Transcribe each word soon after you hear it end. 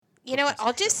You know what?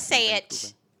 I'll just say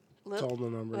it. It's all the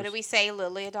numbers. What do we say,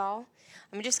 Liliadol?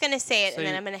 I'm just going to say it, and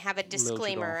then I'm going to have a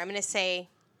disclaimer. Liljadol. I'm going to say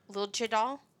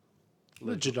Liljadol.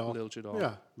 Liljadol.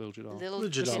 Yeah.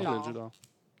 Liljadol.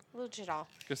 Liljadol.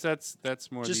 Because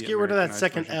that's more. Just the get rid of that Americanized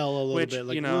second version. L a little Which, bit.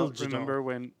 Like you know,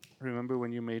 Liljadol. remember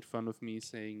when you made fun of me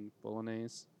saying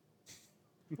bolognese?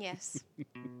 Yes.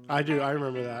 I do. I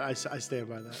remember that. I stand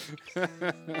by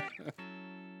that.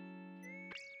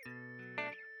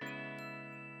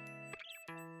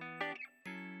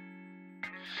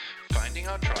 Finding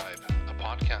Our Tribe, a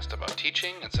podcast about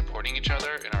teaching and supporting each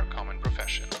other in our common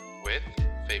profession, with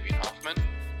Fabian Hoffman,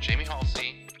 Jamie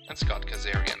Halsey, and Scott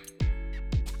Kazarian.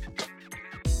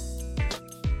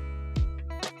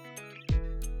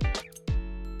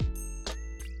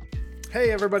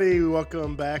 Hey everybody,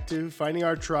 welcome back to Finding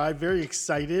Our Tribe. Very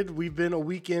excited. We've been a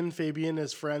weekend, Fabian,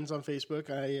 as friends on Facebook.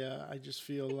 I just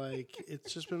feel like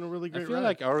it's just been a really great I feel ride.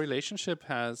 like our relationship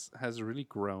has really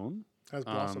grown. Has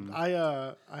blossomed.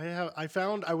 I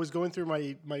found I was going through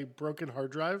my broken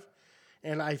hard drive,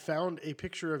 and I found a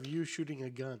picture of you shooting a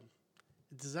gun.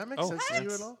 Does that make sense to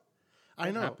you at all?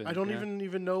 I know. happened, I don't yeah.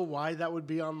 even know why that would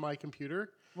be on my computer.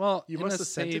 Well, You in must a have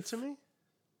sent it safe- to me.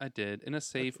 I did in a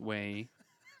safe way,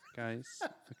 guys.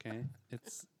 Okay,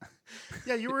 it's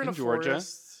Yeah, you were in in a Georgia.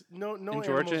 forest. No in animals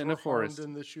Georgia in were a forest. harmed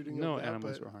in the shooting No of that,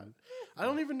 animals but were harmed. I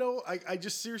don't even know. I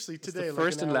just seriously It's today. the like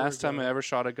first an and hour last time I ago- ever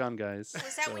shot a gun, guys.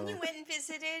 Was that when So, you went and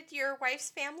visited your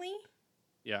wife's family?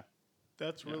 Yeah,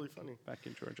 That's really funny. back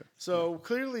in Georgia. So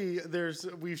clearly,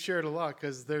 we've shared a lot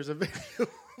because there's a video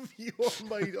of you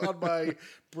on my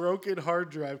broken hard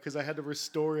drive because I had to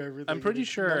restore everything. I'm pretty And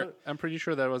sure. I'm pretty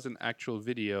sure that was an actual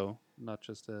video, not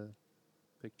just a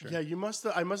picture. Yeah, you must.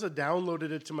 I must have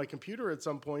downloaded it to my computer at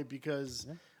some point because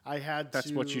I had That's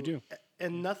to. what you do.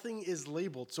 And nothing is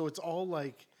labeled, so it's all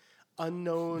like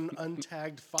unknown,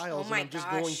 untagged files, Oh my and I'm just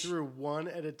going gosh. through one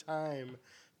at a time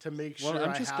to make Well, sure I'm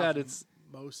I just have glad it's-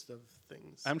 most of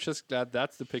things. I'm just glad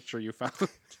that's the picture you found.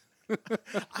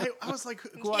 I was like,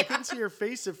 well, I couldn't see your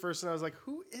face at first, and I was like,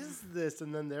 who is this?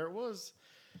 And then there it was.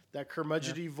 That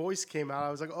curmudgeony voice came out. I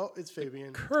was like, oh, it's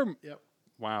Fabian. Yep.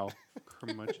 Wow.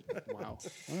 Curmudgeon. Wow.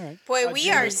 All right. Boy,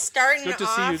 we are Jimmy, starting good to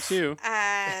off see you, too.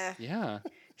 Yeah.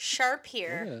 Sharp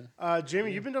here. Yeah.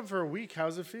 Jamie, you've been done for a week.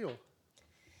 How's it feel?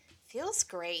 Feels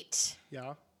great.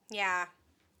 Yeah. Yeah.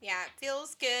 Yeah, it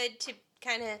feels good to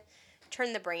kind of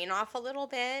turn the brain off a little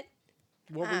bit.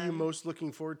 What were you most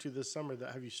looking forward to this summer?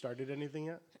 Have you started anything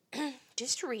yet?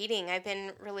 Just reading. I've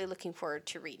been really looking forward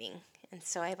to reading. And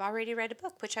so I've already read a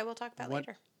book, which I will talk about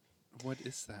later. What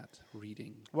is that?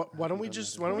 Reading. Why don't we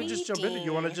just jump into it?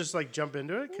 You want to Reading. just like jump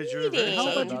into it because you're very Reading. How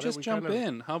excited about you about just it. We jump kind of-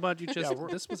 in? How about you just?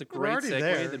 we're- This was a we're great already segue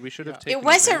there. that we should have Yeah. taken. It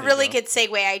was a advantage really of. good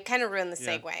segue. I kind of ruined the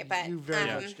Yeah. segue, but You very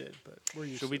much did, but we're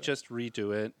used Should to we that. just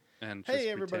redo it and just Hey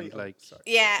everybody! pretend like? sorry.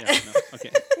 yeah. Yeah, no,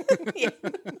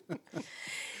 okay.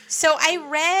 So I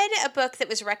read a book that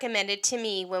was recommended to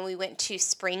me when we went to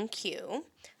Spring Q.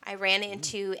 I ran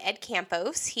into Ed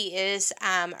Campos. He is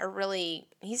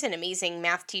he's an amazing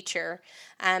math teacher,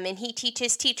 and he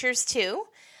teaches teachers too.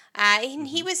 And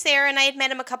he was there, and I had met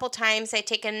him a couple times. I'd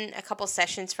taken a couple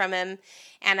sessions from him,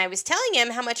 and I was telling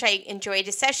him how much I enjoyed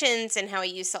his sessions and how I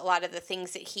used a lot of the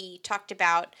things that he talked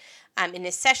about in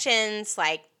his sessions,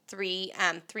 like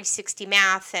 360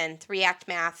 math and 3-act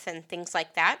math and things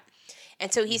like that.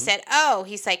 And so he said,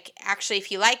 he's like, actually,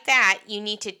 if you like that, you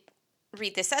need to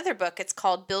read this other book. It's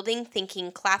called Building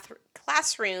Thinking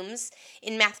Classrooms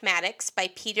in Mathematics by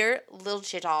Peter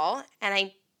Liljadol. And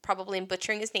I probably am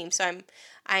butchering his name, so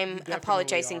I'm Definitely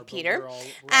apologizing, are, but Peter. we're all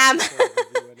supportive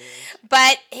of you anyways.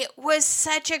 But it was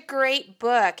such a great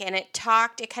book, and it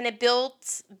kind of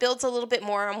builds a little bit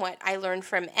more on what I learned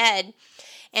from Ed.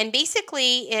 And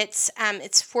basically, it's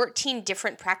 14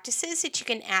 different practices that you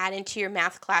can add into your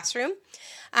math classroom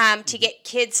to get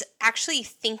kids actually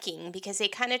thinking, because they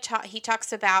kind of he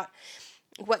talks about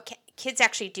what kids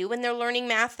actually do when they're learning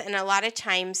math, and a lot of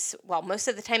times, well, most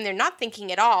of the time they're not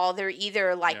thinking at all. They're either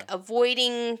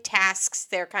avoiding tasks,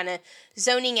 they're kind of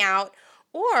zoning out,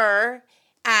 or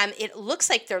it looks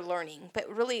like they're learning, but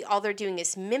really all they're doing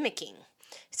is mimicking.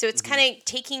 So it's kind of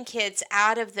taking kids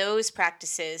out of those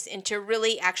practices into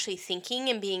really actually thinking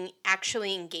and being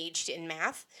actually engaged in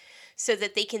math so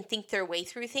that they can think their way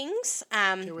through things.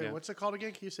 Okay, wait, what's it called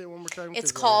again? Can you say it one more time?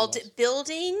 It's 'Cause I called lost.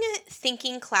 Building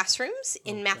Thinking Classrooms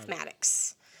in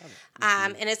Mathematics.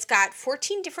 And it's got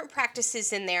 14 different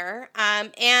practices in there.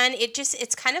 And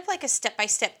it's kind of like a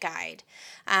step-by-step guide.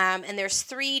 And there's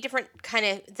 3 different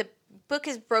the book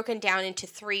is broken down into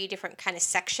 3 different kind of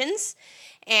sections.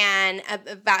 and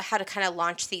about how to kind of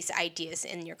launch these ideas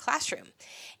in your classroom.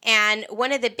 And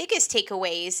one of the biggest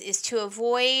takeaways is to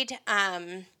avoid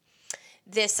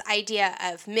this idea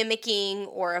of mimicking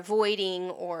or avoiding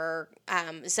or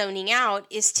zoning out,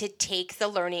 is to take the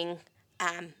learning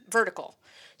vertical.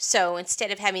 So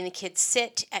instead of having the kids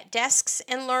sit at desks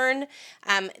and learn,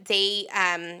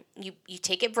 you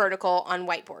take it vertical on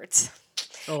whiteboards.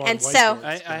 Oh, and on so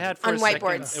whiteboards. I had for On a second,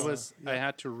 whiteboards. it was I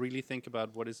had to really think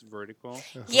about what is vertical.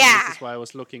 Yeah. This is why I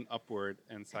was looking upward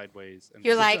and sideways. And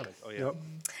You're then like- oh yeah,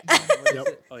 Yep.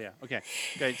 Yep. oh yeah, okay.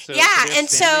 So yeah, they're and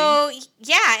standing. so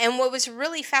yeah, and what was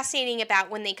really fascinating about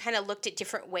when they kind of looked at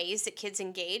different ways that kids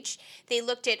engage, they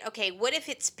looked at, okay, what if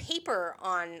it's paper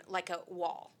on like a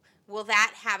wall? Will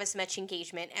that have as much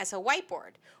engagement as a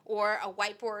whiteboard, or a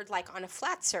whiteboard like on a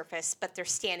flat surface but they're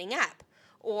standing up,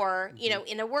 or you know,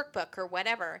 in a workbook or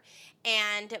whatever?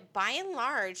 And by and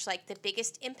large, like the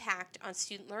biggest impact on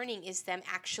student learning is them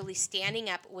actually standing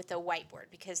up with a whiteboard,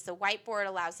 because the whiteboard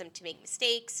allows them to make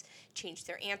mistakes, change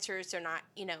their answers. They're not,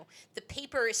 you know, the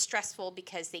paper is stressful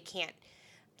because they can't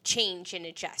change and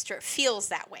adjust, or it feels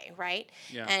that way, right?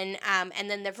 Yeah. And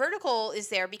then the vertical is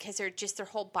there because their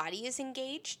whole body is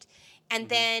engaged. And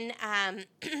then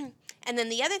and then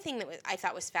the other thing that I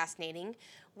thought was fascinating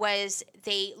was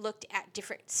they looked at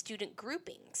different student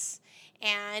groupings.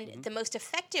 And the most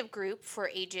effective group for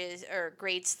ages or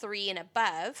grades 3 and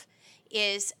above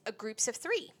is groups of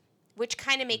 3, which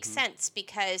kind of makes sense,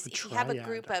 because if you have a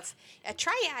group of a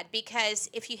triad, because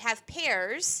if you have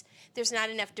pairs, there's not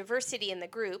enough diversity in the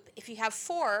group. If you have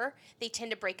 4, they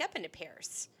tend to break up into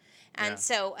pairs. And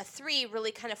so a 3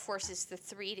 really kind of forces the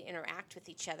 3 to interact with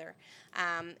each other.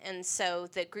 And so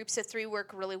the groups of 3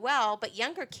 work really well, but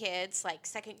younger kids, like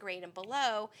 2nd grade and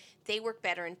below, they work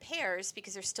better in pairs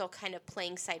because they're still kind of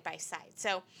playing side by side.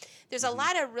 So there's a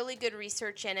lot of really good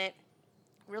research in it,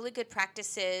 really good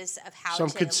practices of how Some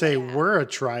to could say lay out. we're a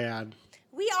triad.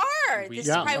 We are. This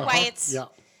is probably why it's... Yeah.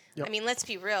 Yep. I mean, let's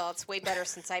be real. It's way better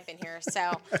since I've been here.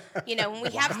 So, you know, when we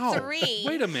have 3...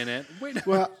 Wait a minute.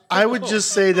 Well, I would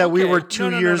just say that we Okay. were No,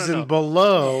 2 no, years no. and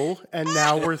below, and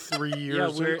now we're 3 Yeah,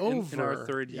 years we're and over. in our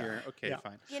 3rd Yeah. year. Okay, Yeah.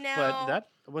 fine. You know- But that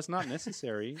was not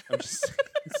necessary. I'm just,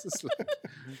 it's just like,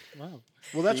 wow.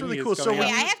 Well, that's Jamie really is cool. So coming Hey,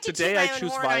 when I out. have to Today toot I my own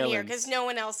choose horn on here violence. because no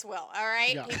one else will. All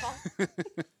right, Yeah.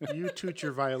 people? you toot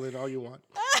your violin all you want.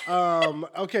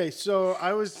 Okay, so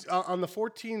I was on the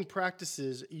 14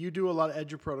 practices. You do a lot of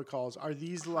EDGE protocols. Are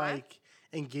these like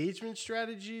engagement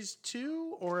strategies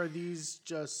too, or are these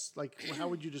just like, how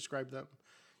would you describe them?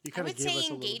 You I kind of would gave say us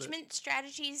a little bit. engagement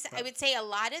strategies. I would say a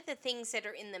lot of the things that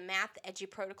are in the Math EDGE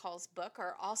Protocols book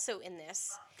are also in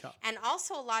this. Okay. And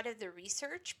also a lot of the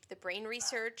research, the brain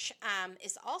research,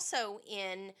 is also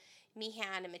in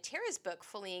Meehan and Matera's book,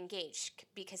 Fully Engaged,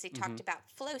 because they talked about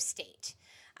flow state.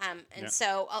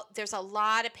 So there's a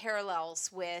lot of parallels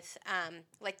with,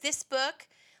 like this book,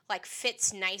 like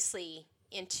fits nicely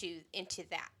into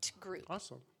that group.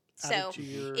 Awesome. Add So it to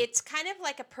your- it's kind of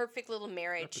like a perfect little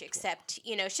marriage, except,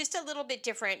 you know, it's just a little bit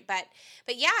different. But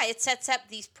yeah, it sets up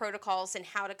these protocols and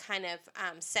how to kind of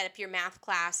set up your math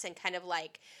class, and kind of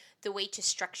like the way to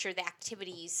structure the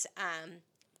activities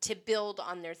to build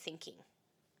on their thinking.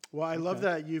 Well, I love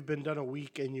that you've been done a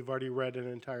week and you've already read an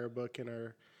entire book and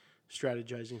are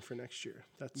strategizing for next year.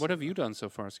 That's What have you done so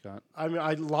far, Scott? I mean,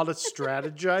 a lot of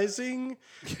strategizing,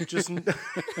 just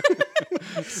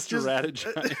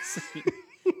Strategizing.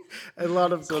 a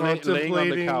lot of So laying on the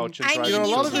contemplating. couch and I driving mean, a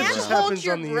you lot of it can't just hold happens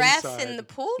your on the breath inside. in the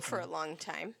pool for a long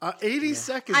time. 80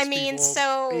 seconds. I mean, people.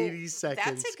 so 80 seconds.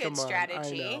 that's a good Come on.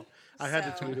 strategy. I know. I had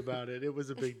to So- tweet about it. It was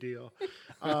a big deal.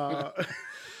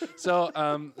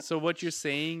 So what you're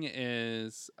saying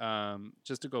is,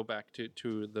 just to go back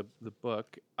to the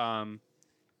book,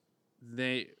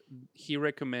 he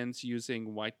recommends using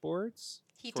whiteboards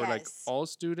He for like does. all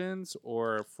students,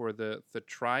 or for the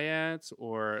triads,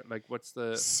 or like what's the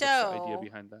idea So-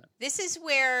 behind that? This is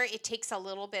where it takes a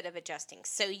little bit of adjusting.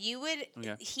 So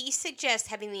Okay. he suggests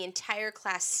having the entire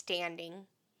class standing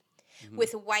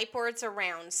with whiteboards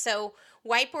around. So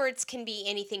whiteboards can be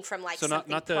anything from like So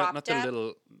something not the propped up.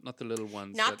 not the little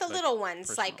ones. Not that, the little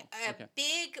ones, like personal. a Okay.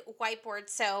 big whiteboard.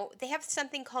 So they have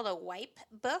something called a wipe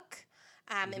book.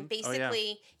 And Oh, yeah.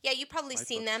 basically, you've probably Wipe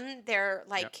seen books. them. They're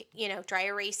like, dry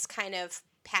erase kind of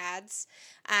pads.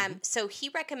 So he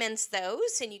recommends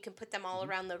those, and you can put them all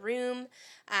around the room,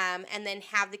 and then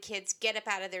have the kids get up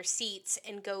out of their seats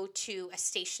and go to a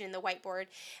station in the whiteboard.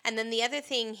 And then the other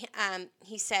thing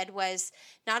he said was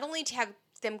not only to have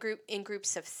them group in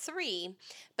groups of 3,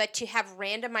 but to have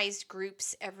randomized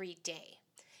groups every day.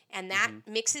 And that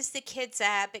mixes the kids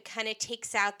up. It kind of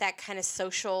takes out that kind of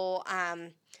social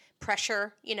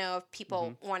pressure, of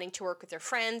people wanting to work with their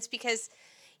friends, because,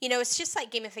 it's just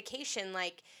like gamification.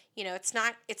 Like, it's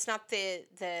not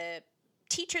the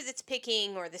teacher that's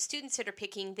picking or the students that are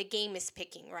picking, the game is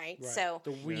picking, right? So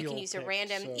The you can wheel use a pick,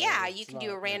 random, so you it's can do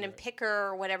a not- random right. picker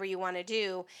or whatever you want to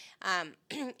do,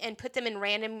 and put them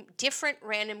in different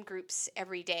random groups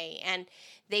every day. And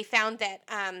they found that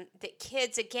that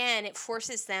kids, again, it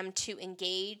forces them to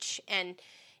engage and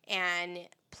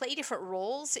play different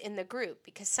roles in the group,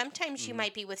 because sometimes you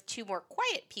might be with two more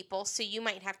quiet people, so you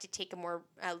might have to take a more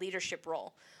leadership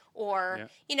role, or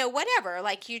whatever.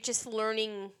 Like, you're just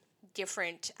learning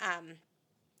different,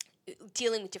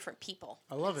 dealing with different people.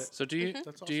 I love it. So do you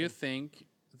That's do you awesome. think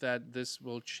that this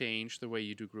will change the way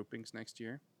you do groupings next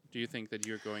year? Do you think that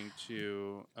you're going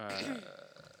to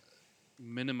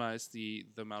minimize the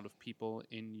amount of people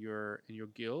in your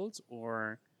guilds,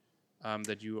 or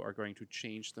that you are going to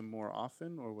change them more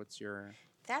often, or what's your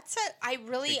Takeaway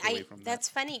from that? that? That's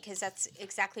funny, because that's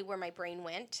exactly where my brain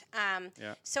went.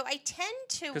 Yeah. So I tend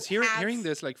to Because have, hearing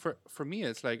this, like for me,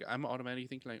 it's like I'm automatically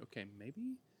thinking like, okay,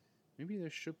 maybe there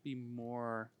should be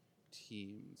more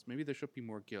teams, maybe there should be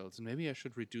more guilds, and maybe I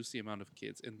should reduce the amount of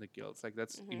kids in the guilds. Like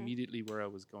that's immediately where I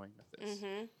was going with this.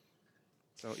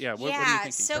 So yeah, what are you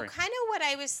thinking? So Sorry. kind of what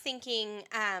I was thinking,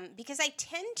 because I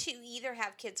tend to either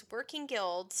have kids work in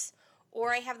guilds,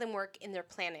 or I have them work in their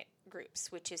planet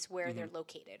groups, which is where they're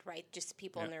located, right? Just the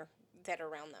people in there that are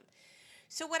around them.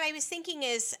 So what I was thinking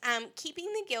is keeping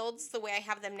the guilds the way I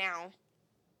have them now,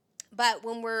 but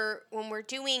when we're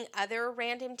doing other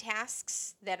random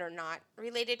tasks that are not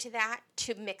related to that,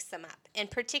 to mix them up,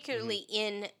 and particularly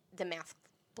in the math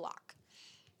block.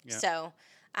 Yeah. So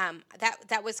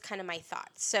that was kind of my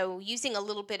thought. So using a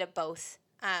little bit of both.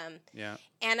 Yeah.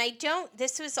 And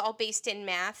this was all based in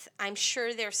math. I'm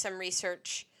sure there's some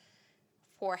research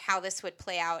for how this would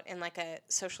play out in like a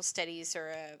social studies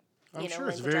or I'm sure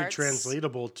it's language very arts.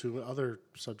 translatable to other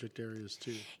subject areas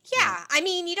too. Yeah. I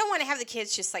mean, you don't want to have the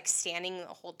kids just like standing the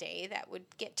whole day. That would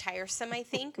get tiresome, I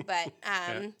think. But,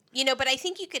 but I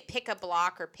think you could pick a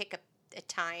block or pick a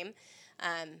time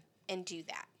and do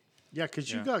that. Yeah,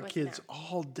 because you Yeah. got With kids them.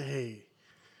 all day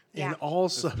in Yeah. all The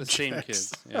subjects. same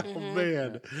kids. Yeah. Oh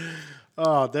man,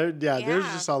 there's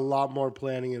Yeah. just a lot more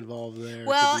planning involved there.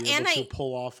 Well, to be and able to I-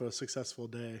 pull off a successful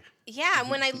day. Yeah, and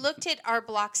when I looked at our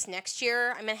blocks next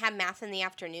year, I'm going to have math in the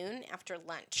afternoon after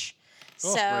lunch.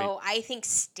 Oh, So I think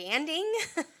standing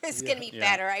is going to be Yeah.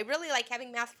 better. I really like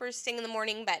having math first thing in the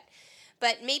morning,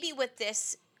 but maybe with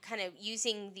this kind of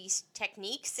using these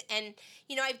techniques, and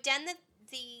I've done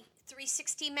the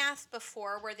 360 math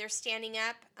before where they're standing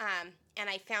up, and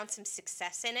I found some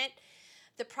success in it.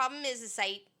 The problem is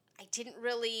I didn't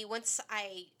really, once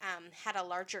I had a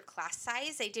larger class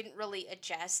size, I didn't really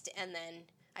adjust, and then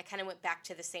I kind of went back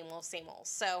to the same old, same old.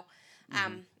 So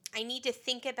I need to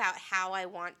think about how I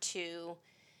want to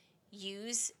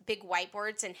use big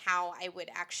whiteboards and how I would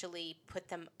actually put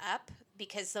them up,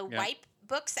 because the white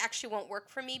books actually won't work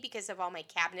for me because of all my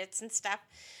cabinets and stuff.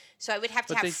 So I would have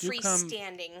to But have they do come-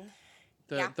 freestanding.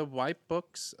 The white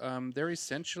books, they're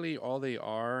essentially all they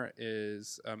are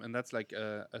is, and that's like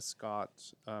a Scott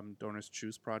Donors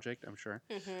Choose project, I'm sure.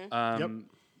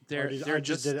 They're I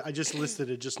just did it. I just listed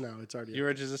it just now. It's already. you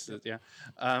were just yeah.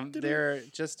 They're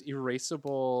just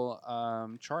erasable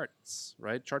charts,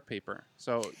 right? Chart paper.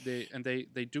 So they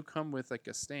do come with like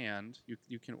a stand.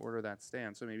 You can order that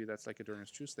stand. So maybe that's like a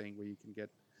Donors Choose thing where you can get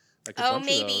like a bunch of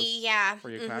Maybe, those yeah. for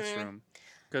your classroom.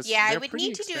 'Cause Yeah, I they're would pretty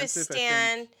need to do a expensive, I think.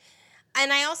 stand.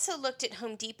 And I also looked at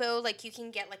Home Depot. Like, you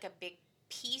can get like a big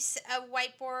piece of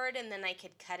whiteboard, and then I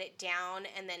could cut it down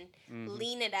and then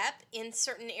lean it up in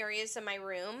certain areas of my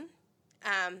room.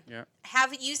 Yeah.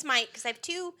 Because I have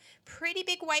two pretty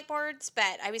big whiteboards,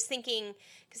 but I was thinking,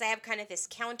 because I have kind of this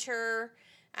counter,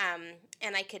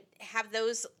 and I could have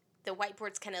the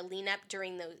whiteboards kind of lean up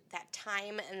during that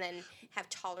time, and then have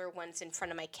taller ones in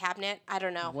front of my cabinet. I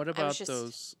don't know. What I was about just-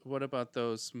 those? What about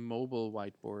those mobile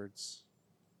whiteboards?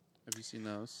 Have you seen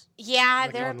those? Yeah,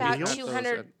 Like they're on about wheels?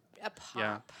 200 a pop.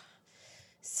 Yeah.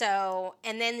 So,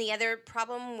 and then the other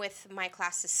problem with my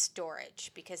class is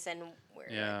storage, because then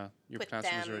Yeah, your put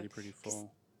classroom is them- already pretty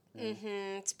full.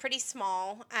 it's pretty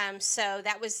small. So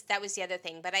that was the other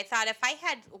thing. But I thought if I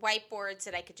had whiteboards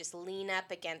that I could just lean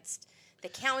up against the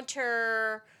counter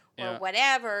or Yeah.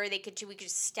 whatever, we could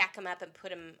just stack them up and put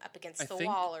them up against I the think-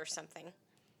 wall or something.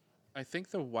 I think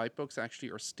the white books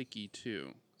actually are sticky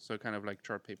too, so kind of like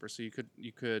chart paper. So you could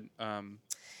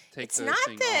take It's the not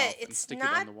thing off and it's stick it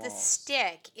not on the walls.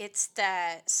 stick. It's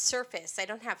the surface. I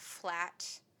don't have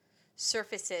flat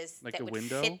surfaces Like that a would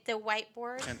window? fit the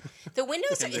whiteboard. Can- The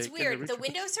windows can are, it's they weird. The reach-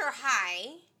 windows are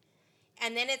high,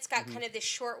 and then it's got kind of this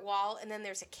short wall, and then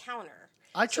there's a counter.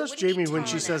 I So it trust wouldn't be Jamie when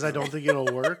she tall says I enough. don't think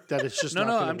it'll work. That it's just No, not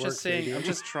no, gonna I'm work, just saying. Fabian. I'm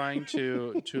just trying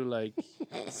to like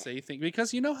say things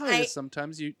because you know how it I- is.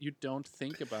 Sometimes you don't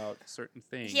think about certain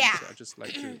things. Yeah. So I just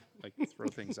like to like throw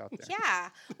things out there. Yeah.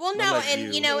 Well, Not no, like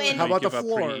and you know, and How about give the up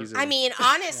pretty floor? easily. I mean,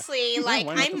 honestly, No, like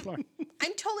why not the floor?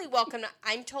 I'm totally welcome.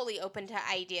 I'm totally open to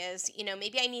ideas. You know,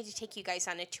 maybe I need to take you guys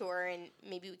on a tour, and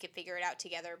maybe we could figure it out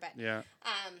together. But Yeah.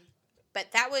 but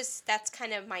that's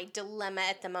kind of my dilemma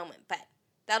at the moment. But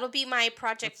that'll be my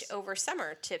project over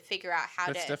summer to figure out how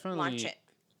That's to launch definitely- it.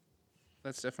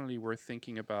 That's definitely worth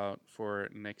thinking about for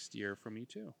next year for me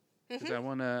too. Because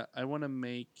Mm-hmm. I wanna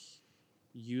make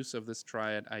use of this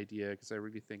triad idea because I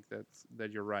really think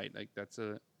that you're right. Like that's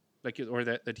a or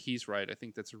that he's right. I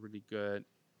think that's a really good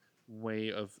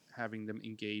way of having them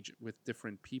engage with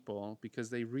different people because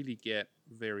they really get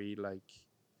very like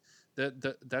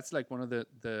that's like one of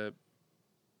the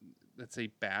let's say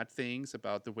bad things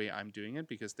about the way I'm doing it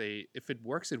because if it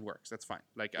works that's fine.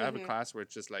 Like I have a class where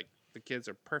it's just like the kids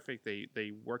are perfect,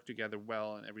 they work together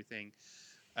well and everything.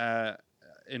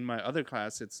 In my other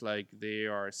class it's like they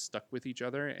are stuck with each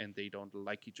other and they don't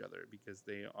like each other because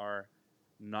they are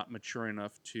not mature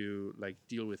enough to like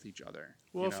deal with each other.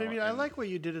 Well, you know, Fabian, I and- like what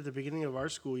you did at the beginning of our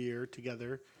school year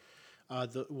together.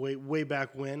 The way back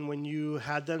when you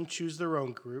had them choose their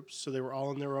own groups, so they were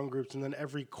all in their own groups, and then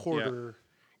every quarter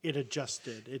it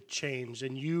adjusted, it changed,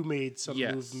 and you made some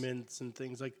Yes. movements and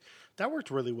things like that.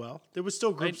 Worked really well. There was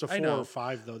still groups of I 4 know. or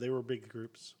 5 though. They were big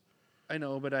groups. I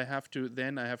know, but I have to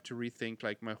rethink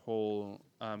like my whole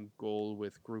goal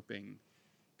with grouping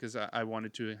because I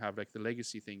wanted to have like the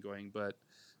legacy thing going, but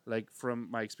like from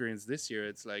my experience this year,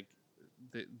 it's like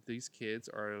these kids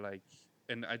are like,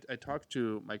 and I talked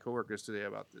to my coworkers today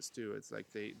about this too. It's like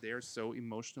they are so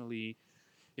emotionally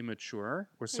immature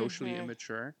or socially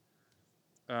immature.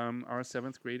 Our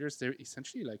 7th graders, they're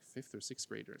essentially like 5th or 6th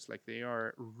graders. Like they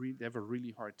have a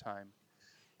really hard time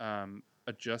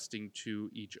adjusting to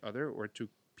each other or to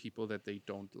people that they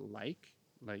don't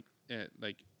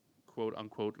like quote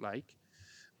unquote like.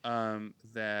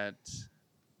 That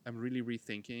I'm really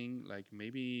rethinking. Like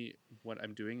maybe what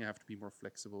I'm doing, I have to be more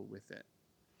flexible with it,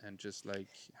 and just like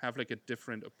have like a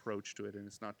different approach to it. And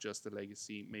it's not just the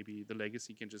legacy. Maybe the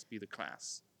legacy can just be the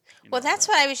class. Well, that's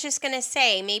what I was just going to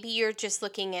say. Maybe you're just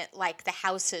looking at like the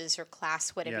houses or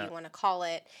class, whatever Yeah. you want to call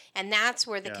it. And that's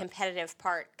where the Yeah. competitive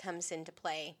part comes into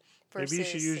play. Maybe you should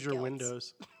versus use the your guilds.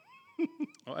 windows.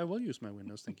 Oh, I will use my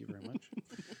Windows. Thank you very much.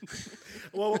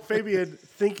 Well, Fabian,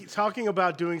 talking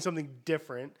about doing something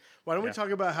different. Why don't we Yeah. talk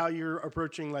about how you're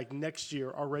approaching like next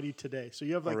year already today? So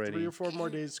you have like 3 Already. or 4 more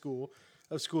days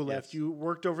of school left. Yes. You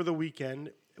worked over the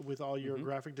weekend with all your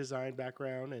graphic design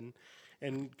background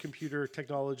and computer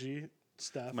technology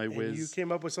stuff. My and whiz. you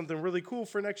came up with something really cool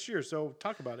for next year. So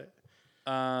talk about it.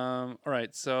 All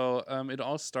right. So it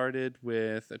all started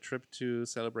with a trip to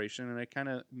Celebration, and I kind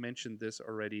of mentioned this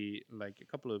already, like a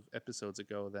couple of episodes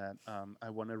ago, that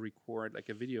I want to record like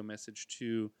a video message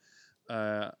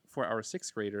for our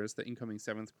 6th graders, the incoming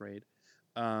 7th grade,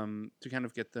 to kind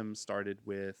of get them started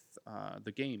with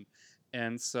the game.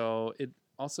 And so it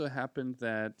also happened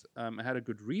that I had a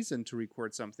good reason to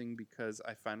record something because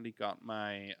I finally got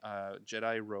my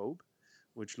Jedi robe,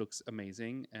 which looks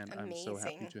amazing, and I'm so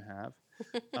happy Amazing. to have.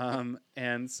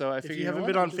 And so I If figured, you haven't know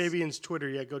been what, on I'll just- Fabian's Twitter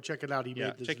yet, go check it out. He Yeah,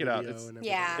 made this check it video out. It's- and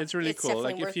everything. Yeah. it's really It's cool.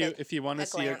 Like definitely worth if you want to a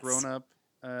see a glance.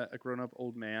 grown up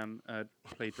old man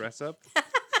play dress up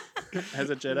as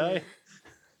a Jedi.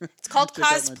 It's called Check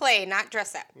out my- cosplay, not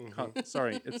dress up.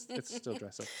 Sorry, it's still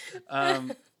dress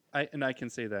up. I can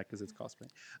say that because it's cosplay.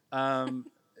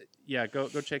 Yeah, go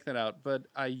check that out. But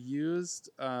I used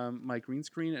my green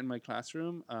screen in my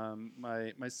classroom.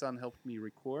 My son helped me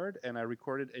record, and I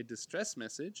recorded a distress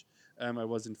message. I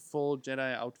was in full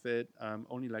Jedi outfit.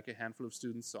 Only like a handful of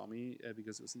students saw me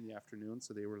because it was in the afternoon,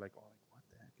 so they were like, "Oh, like what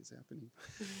the heck is happening?"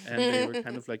 And they were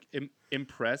kind of like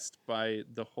impressed by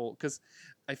the whole. Because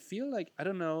I feel like I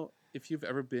don't know if you've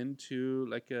ever been to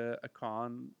like a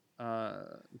con,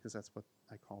 because that's what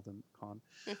I call them, con.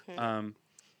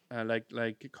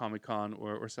 Like Comic-Con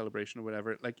or Celebration or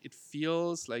whatever. Like it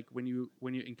feels like when you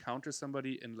encounter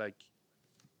somebody in like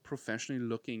professionally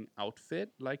looking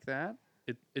outfit like that,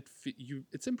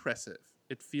 it's impressive.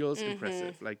 It feels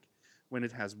impressive. Like when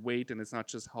it has weight and it's not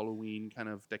just Halloween kind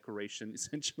of decoration,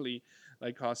 essentially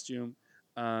like costume.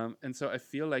 And so I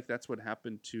feel like that's what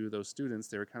happened to those students.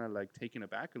 They were kind of like taken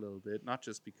aback a little bit, not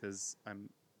just because I'm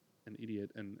an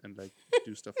idiot and like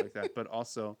do stuff like that, but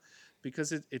also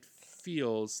because it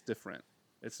feels different.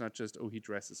 It's not just, oh, he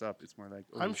dresses up. It's more like,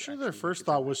 oh, I'm he's sure their actually first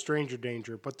like a thought Jedi. was Stranger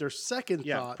Danger, but their second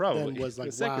Yeah, thought probably. then was The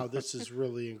like, second wow, thought- this is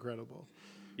really incredible.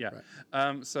 Yeah.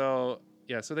 Right.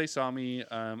 So they saw me.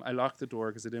 I locked the door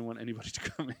because I didn't want anybody to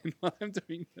come in while I'm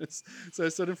doing this. So I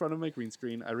stood in front of my green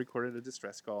screen. I recorded a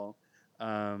distress call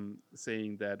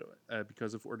saying that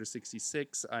because of Order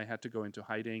 66, I had to go into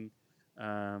hiding.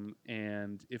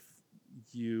 And if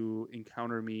you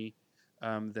encounter me,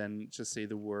 then just say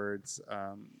the words,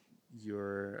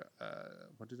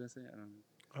 what did I say? I don't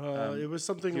know. It was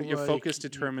something Your like focus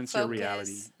determines your Focus.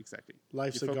 reality. Exactly.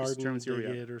 life's a Your focus garden, determines your dig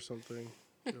reality. it or something.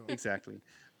 Exactly.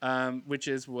 Which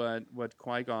is what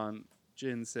Qui-Gon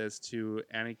Jinn says to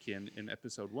Anakin in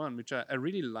episode 1, which I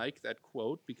really like that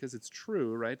quote because it's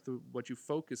true, right? What you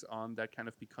focus on, that kind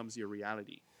of becomes your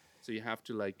reality. So you have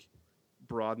to like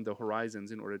broaden the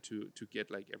horizons in order to get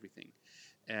like everything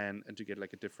and to get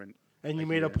like a different. And you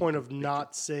made a point of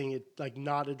not saying it, like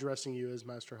not addressing you as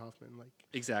Master Hoffman. Like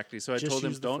Exactly. So I just told him,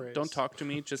 use the phrase. don't talk to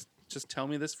me. Just tell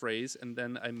me this phrase. And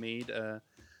then I made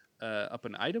up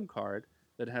an item card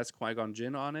that has Qui-Gon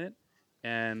Jinn on it,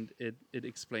 and it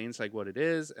explains like what it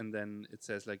is, and then it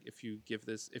says like if you give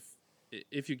this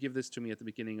to me at the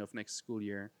beginning of next school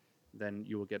year, then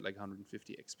you will get like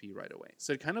 150 XP right away.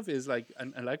 So it kind of is like,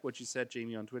 and I like what you said,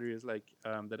 Jamie, on Twitter, is like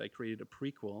that I created a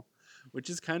prequel, which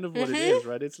is kind of what it is,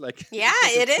 right? It's like Yeah,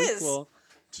 it's like a it is. prequel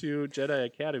to Jedi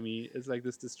Academy. It's like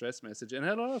this distress message, and I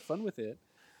had a lot of fun with it.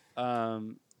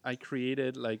 I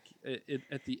created like it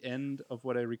at the end of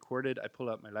what I recorded. I pull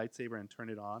out my lightsaber and turn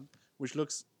it on, which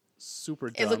looks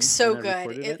super dumb. It looks so when I good.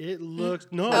 recorded It- it looks it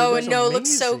Oh looks no, it looks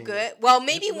so amazing. good. Well,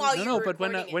 maybe while you No, were but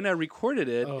when recording I recorded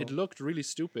it, Oh. it looked really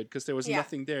stupid because there was Yeah.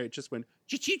 nothing there. It just went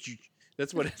chee.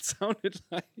 That's what it sounded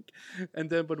like.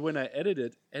 And then, but when I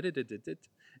edited it,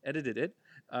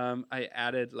 I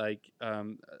added like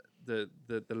the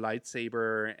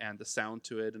lightsaber and the sound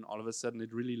to it, and all of a sudden,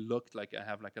 it really looked like I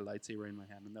have like a lightsaber in my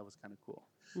hand, and that was kind of cool.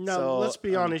 Now, So, let's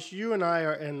be honest. You and I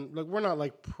are, and like we're not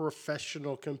like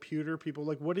professional computer people.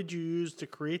 Like, what did you use to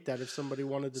create that? If somebody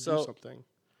wanted to do So- something,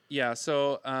 Yeah,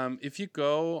 so if you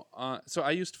go, so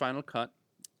I used Final Cut.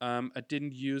 I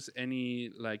didn't use any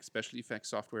like special effects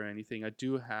software or anything. I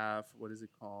do have, what is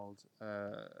it called?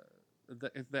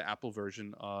 The Apple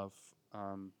version of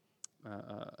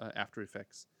After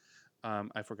Effects.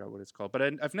 I forgot what it's called, but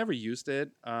I've never used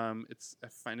it. I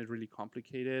find it really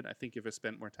complicated. I think if I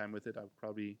spent more time with it, I would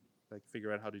probably like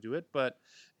figure out how to do it. But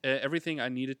everything I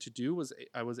needed to do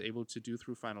I was able to do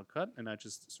through Final Cut, and I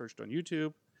just searched on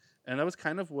YouTube. And that was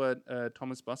kind of what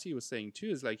Thomas Bossi was saying too.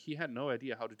 Is like he had no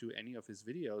idea how to do any of his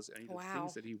videos, any of the Wow.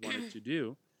 things that he wanted to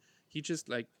do. He just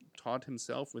like taught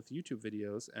himself with YouTube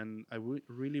videos, and I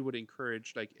really would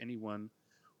encourage like anyone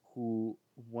who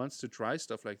wants to try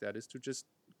stuff like that is to just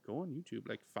go on YouTube,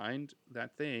 like find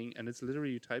that thing, and it's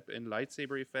literally you type in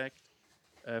lightsaber effect,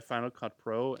 Final Cut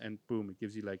Pro, and boom, it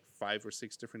gives you like 5 or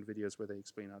 6 different videos where they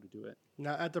explain how to do it.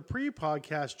 now at the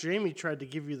pre-podcast, Jamie tried to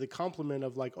give you the compliment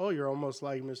of like, "Oh, you're almost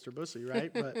like Mr. Bussy,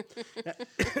 right?" But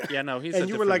Yeah, no, he's and a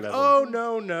you were different like, level.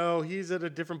 "Oh no, he's at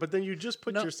a different." But then you just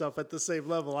put No. yourself at the same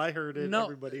level. I heard it. No,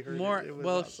 Everybody heard more. it. It was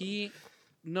Well, awesome.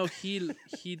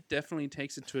 he definitely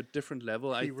takes it to a different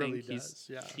level. I He think really he's does,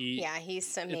 yeah. Yeah,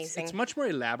 he's amazing. It's much more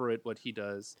elaborate what he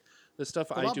does. The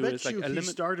stuff Well, I I'll do bet is like you a he limit.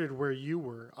 started where you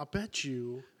were. I'll bet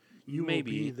you will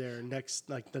Maybe. be there next,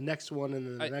 like the next one and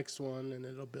then the I- next one, and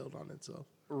it'll build on itself.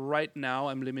 Right now,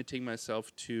 I'm limiting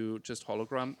myself to just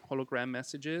hologram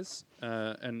messages,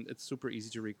 and it's super easy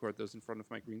to record those in front of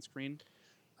my green screen.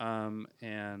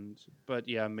 But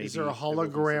yeah, maybe Is there a will be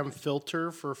hologram something.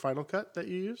 filter for Final Cut that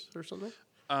you use or something?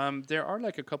 There are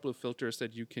like a couple of filters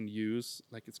that you can use,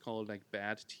 like it's called like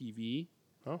Bad TV,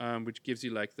 Oh. which gives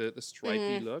you like the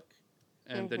stripy look,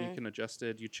 and then you can adjust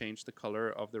it. You change the color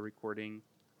of the recording,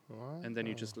 and then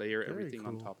you just layer very everything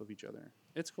on cool. top of each other.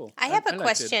 It's cool. I have a liked it.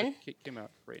 question. It came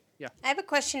out great. Yeah. I have a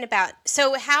question about,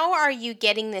 so how are you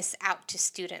getting this out to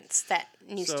students,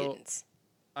 new So- students?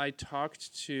 I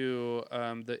talked to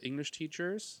the English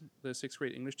teachers, the 6th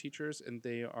grade English teachers, and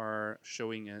they are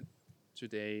showing it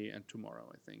today and tomorrow,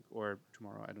 I think, or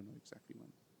tomorrow. I don't know exactly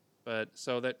when. But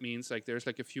so that means like there's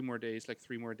like a few more days, like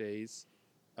 3 more days,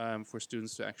 for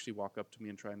students to actually walk up to me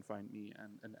and try and find me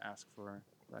and ask for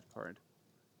that card.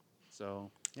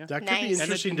 So yeah. That could Nice. be And it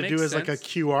interesting to makes do as like a sense.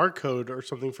 QR code or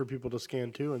something for people to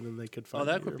scan too, and then they could find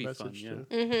that your could be fun, message yeah. too.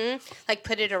 Mm-hmm. Like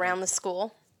put it around the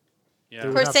school. Yeah. They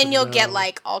Of would course, have then to you'll get know.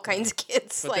 like all kinds of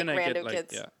kids, But like then I random get like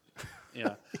kids.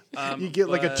 yeah. You get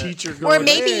like a but- teacher Or going,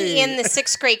 maybe "Hey." in the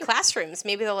 6th grade classrooms,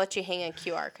 maybe they'll let you hang a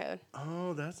QR code.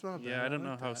 Oh, that's not bad. Yeah, I don't know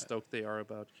like how that. stoked they are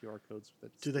about QR codes.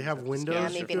 Do they have to windows? scan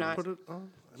Yeah, it. maybe you not. Put it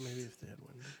on? Maybe if they had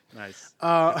windows. Nice.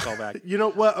 Uh, Call back. You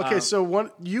know what? Okay, Um,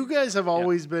 so you guys have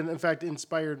always been, in fact,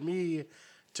 inspired me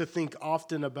to think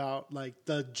often about like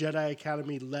the Jedi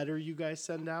Academy letter you guys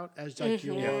send out as like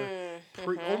your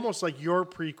almost like your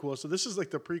prequel. So this is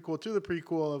like the prequel to the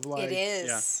prequel of like It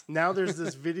is. now there's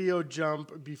this video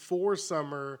jump before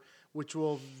summer, which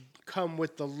will come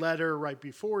with the letter right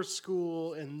before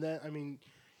school, and then I mean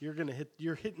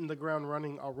you're hitting the ground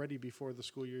running already before the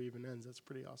school year even ends. That's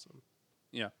pretty awesome.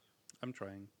 Yeah, I'm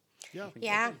trying. Yeah.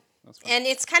 Yeah. That's fine. And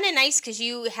it's kind of nice because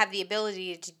you have the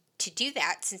ability to do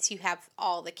that since you have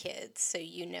all the kids. So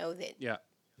you know that Yeah.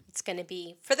 it's going to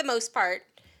be, for the most part,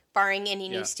 barring any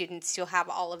Yeah. new students, you'll have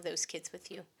all of those kids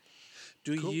with you.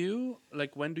 Do you,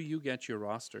 like, when do you get your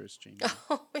rosters, Jamie?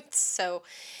 Oh, it's so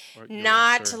Or your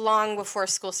not roster? long before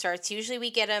school starts. Usually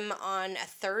we get them on a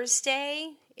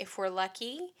Thursday if we're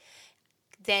lucky.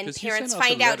 Then 'Cause you parents send out the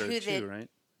find out letter who too, right?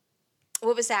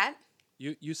 What was that?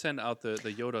 You send out the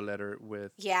Yoda letter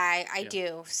with... Yeah, I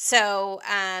do. So,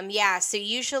 so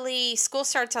usually school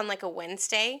starts on like a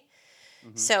Wednesday.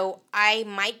 So I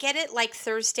might get it like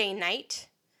Thursday night.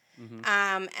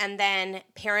 And then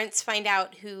parents find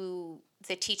out who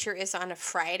the teacher is on a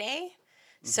Friday.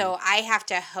 So I have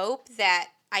to hope that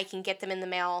I can get them in the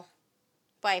mail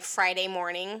by Friday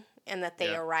morning and that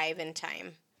they Yeah. arrive in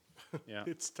time. Yeah.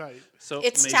 It's tight. So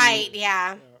It's maybe, tight,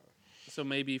 yeah. So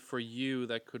maybe for you,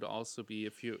 that could also be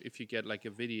if you get like a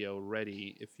video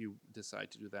ready, if you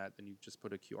decide to do that, then you just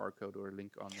put a QR code or a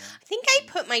link on there. I think I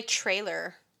put my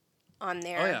trailer on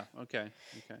there. Oh yeah, okay.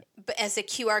 But as a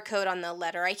QR code on the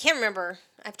letter. I can't remember.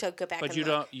 I have to go back But and you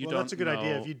look. don't. That's a good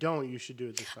idea. know- If you don't, you should do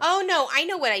it this time. Oh, no, I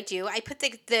know what I do. I put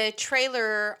the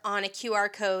trailer on a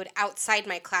QR code outside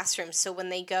my classroom. So when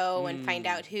they go and find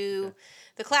out who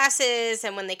the class is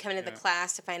and when they come into the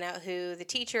class to find out who the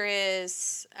teacher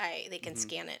is, they can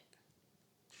scan it.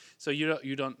 So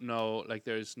you don't know, like,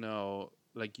 there's no,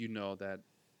 like, you know that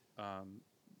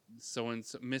so and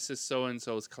so Mrs. So and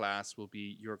so's class will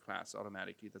be your class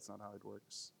automatically. That's not how it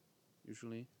works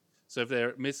usually. So if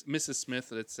they're Mrs.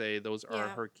 Smith, let's say those are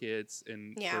Yeah. her kids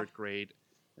in Yeah. 3rd grade,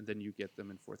 and then you get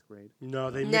them in 4th grade. No,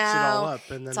 they mix it all No, up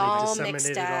and then it's they all disseminate mixed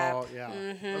it up. all. Yeah.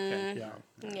 Okay.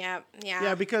 Yeah. Yeah.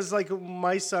 Yeah, because like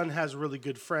my son has really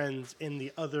good friends in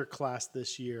the other class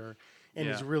this year, and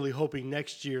is Yeah. really hoping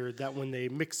next year that when they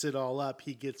mix it all up,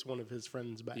 he gets one of his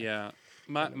friends back. Yeah.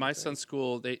 My son's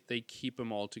school, they keep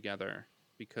them all together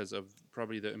because of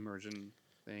probably the immersion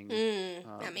thing.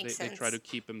 that makes They try sense. to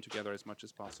keep them together as much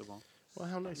as possible. Well,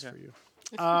 how nice for you.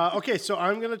 Okay, so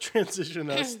I'm going to transition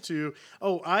us to.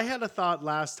 Oh, I had a thought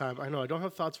last time. I know I don't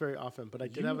have thoughts very often, but I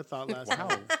did have a thought last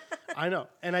time. I know,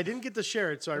 and I didn't get to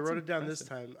share it, so I wrote it down this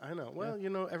time. I know. Well,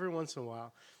 every once in a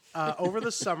while. Over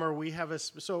the summer, we have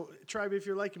so Tribe, if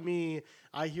you're like me,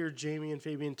 I hear Jamie and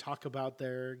Fabian talk about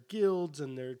their guilds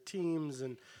and their teams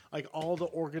and like all the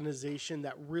organization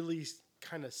that really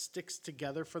kind of sticks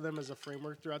together for them as a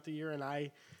framework throughout the year. And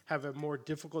I have a more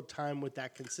difficult time with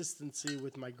that consistency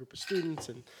with my group of students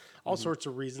and all sorts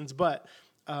of reasons. But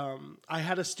I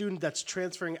had a student that's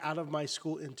transferring out of my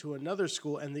school into another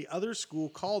school, and the other school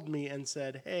called me and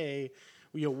said, hey,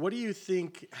 what do you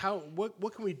think,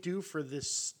 what can we do for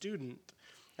this student?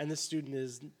 And this student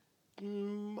is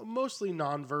mostly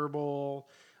nonverbal,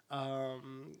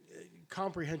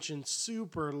 comprehension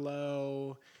super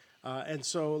low. And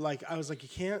so, like, I was like, you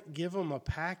can't give them a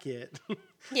packet.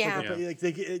 Yeah.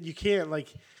 You can't,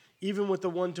 like, even with the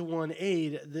one-to-one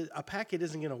aid, a packet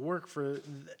isn't going to work there's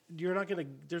going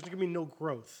to be no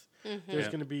growth. There's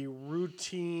going to be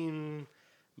routine,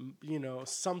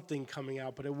 something coming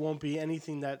out, but it won't be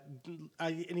anything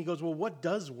and he goes, well, what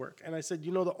does work? And I said,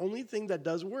 the only thing that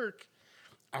does work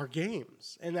are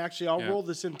games. And actually, I'll roll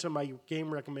this into my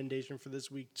game recommendation for this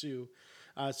week, too.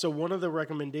 So one of the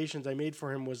recommendations I made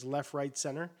for him was left, right,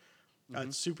 center.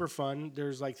 It's super fun.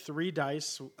 There's like 3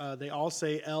 dice. They all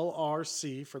say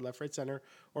LRC for left, right, center,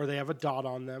 or they have a dot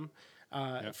on them.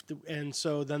 And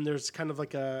so then there's kind of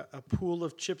like a pool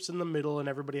of chips in the middle, and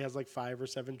everybody has like 5 or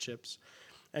 7 chips.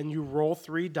 And you roll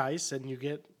 3 dice, and you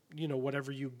get,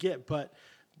 whatever you get. But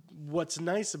what's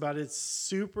nice about it, it's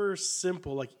super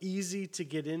simple, like easy to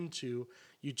get into.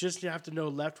 You just have to know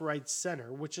left, right,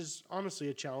 center, which is honestly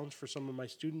a challenge for some of my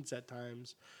students at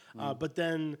times. But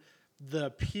then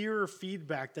the peer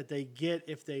feedback that they get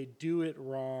if they do it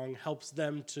wrong helps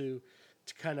them to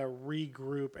kind of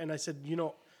regroup. And I said,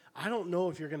 I don't know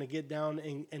if you're going to get down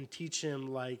and teach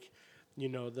him like,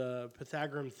 the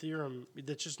Pythagorean theorem.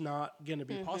 That's just not going to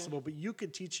be possible. But you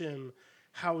could teach him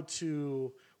how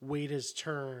to wait his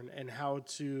turn and how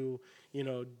to,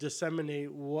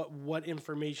 disseminate what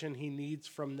information he needs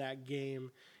from that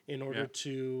game in order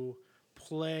to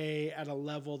play at a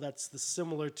level that's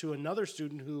similar to another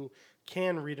student who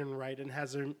can read and write and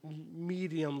has a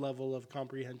medium level of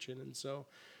comprehension. And so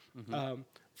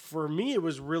for me, it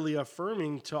was really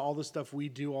affirming to all the stuff we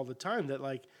do all the time that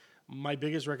like my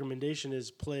biggest recommendation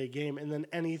is play a game, and then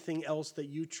anything else that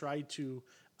you try to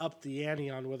up the ante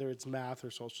on, whether it's math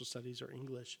or social studies or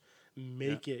English,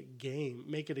 make it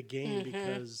a game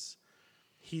because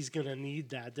he's going to need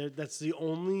that. That's the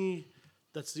only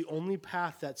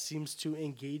path that seems to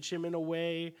engage him in a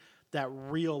way that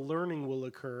real learning will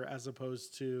occur, as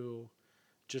opposed to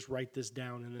just write this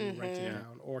down and then write it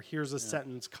down. Or here's a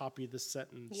sentence, copy the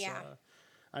sentence. Yeah.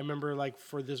 I remember like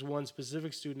for this one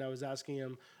specific student, I was asking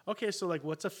him, okay, so like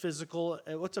what's a physical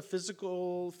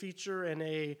feature and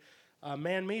a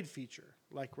man-made feature?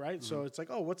 Like, right? So it's like,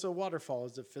 oh, what's a waterfall?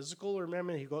 Is it physical or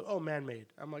man-made? He goes, oh, man-made.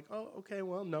 I'm like, oh, okay,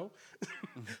 well, no.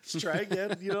 Let's try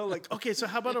again. Like, okay, so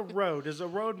how about a road? Is a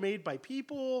road made by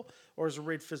people or is a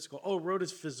road physical? Oh, road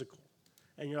is physical.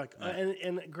 And you're like,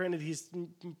 and granted, he's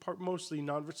mostly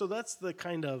non. So that's the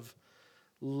kind of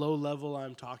low level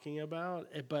I'm talking about.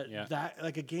 But that,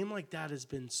 like a game like that has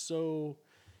been so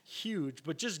huge.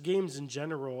 But just games in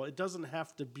general, it doesn't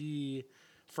have to be.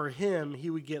 For him, he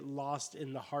would get lost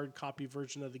in the hard copy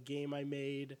version of the game I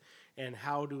made and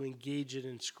how to engage it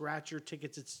and scratch your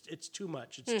tickets. It's too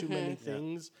much. It's too many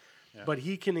things. Yeah. But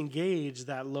he can engage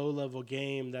that low level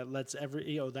game that lets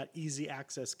that easy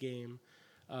access game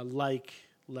like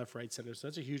left, right, center. So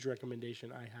that's a huge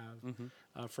recommendation I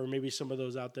have for maybe some of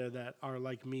those out there that are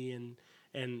like me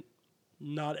and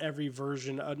not every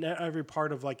version, not every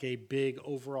part of like a big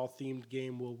overall themed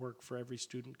game will work for every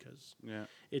student because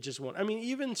it just won't. I mean,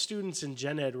 even students in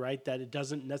Gen Ed, right, that it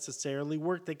doesn't necessarily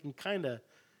work, they can kind of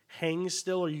hang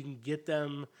still, or you can get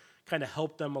them, kind of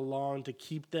help them along to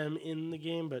keep them in the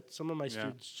game. But some of my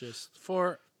students just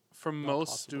for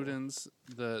most students,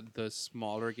 the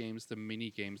smaller games, the mini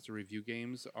games, the review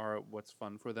games are what's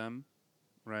fun for them.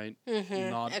 Right.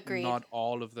 Agreed. Not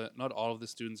all of the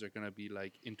students are going to be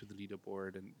like into the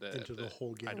leaderboard and the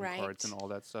whole game item cards and all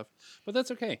that stuff. But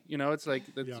that's okay. It's like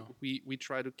we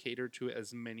try to cater to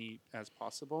as many as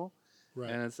possible. Right.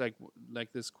 And it's like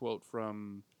this quote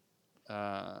from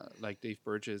like Dave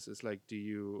Burgess is like, do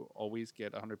you always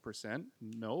get 100%?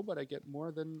 No, but I get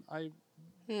more than I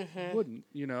wouldn't.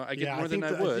 I get more than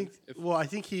I would. I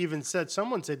think he even said,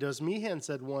 someone said, Meehan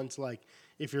said once, like,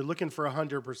 if you're looking for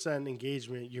 100%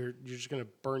 engagement, you're just going to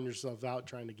burn yourself out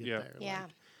trying to get there. Yeah. Like,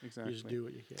 exactly. You just do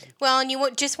what you can. Well, and you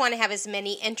just want to have as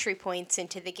many entry points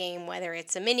into the game, whether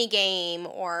it's a mini game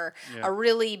or a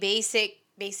really basic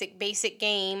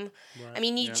game. Right. I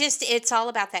mean, it's all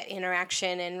about that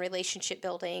interaction and relationship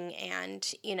building,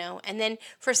 and and then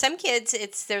for some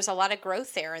kids, there's a lot of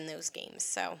growth there in those games.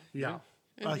 So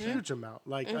a huge amount.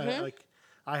 Like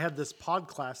I had this pod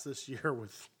class this year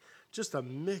with just a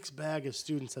mixed bag of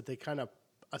students that they kind of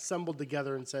assembled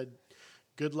together and said,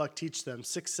 good luck, teach them.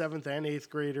 6th, 7th, and 8th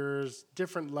graders,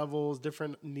 different levels,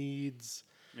 different needs,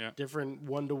 different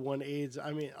one-to-one aids.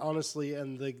 I mean, honestly,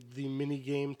 and the mini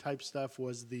game type stuff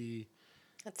was the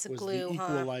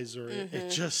equalizer. It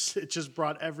just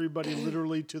brought everybody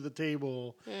literally to the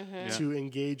table to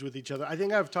engage with each other. I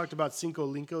think I've talked about Cinco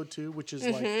Linko too, which is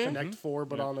like Connect 4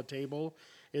 but on a table.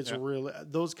 It's really,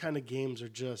 those kind of games are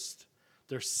just,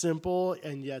 they're simple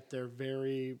and yet they're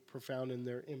very profound in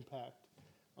their impact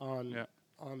on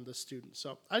the student.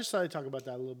 So I just thought I'd talk about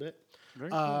that a little bit.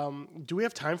 Cool. Do we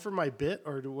have time for my bit,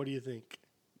 or what do you think?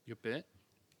 Your bit?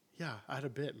 Yeah, I had a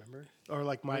bit, remember? Or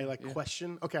like my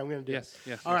question. Okay, I'm gonna do it.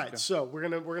 Yes. All right, so we're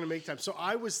gonna make time. So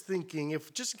I was thinking,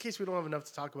 if just in case we don't have enough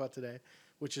to talk about today,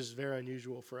 which is very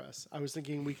unusual for us, I was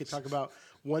thinking we could talk about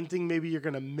one thing maybe you're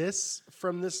gonna miss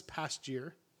from this past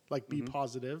year, like be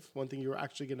positive. One thing you're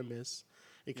actually gonna miss.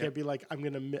 It can't be like I'm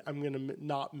gonna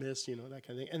not miss, that kind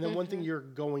of thing. And then one thing you're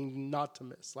going not to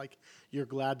miss, like you're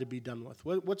glad to be done with.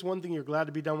 What's one thing you're glad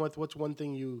to be done with? What's one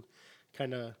thing you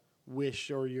kind of wish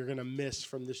or you're gonna miss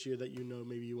from this year that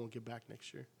maybe you won't get back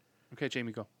next year? Okay,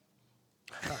 Jamie, go.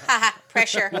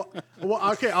 Pressure.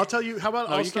 Well, okay. I'll tell you. How about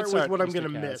I'll start with what I'm gonna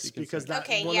miss because that.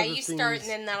 Okay, one of the you start, and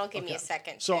then that'll give me a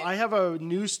second. So I have a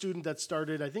new student that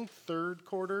started, I think, third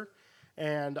quarter.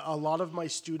 And a lot of my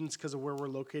students, because of where we're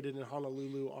located in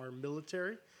Honolulu, are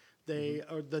military. They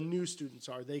are the new students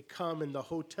are. They come in the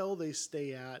hotel they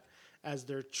stay at as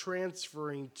they're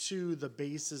transferring to the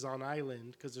bases on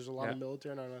island, because there's a lot of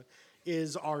military on island,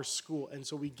 is our school. And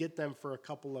so we get them for a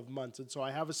couple of months. And so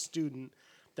I have a student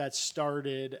that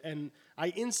started, and I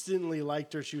instantly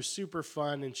liked her. She was super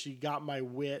fun, and she got my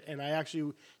wit. And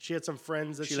she had some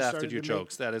friends that She she laughed started at your to make.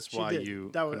 jokes. That is She why did. you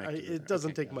That was, connected with it her.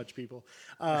 doesn't Okay, take got much, people.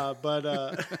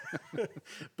 But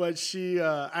she,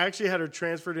 I actually had her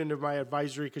transferred into my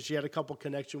advisory because she had a couple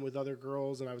connection with other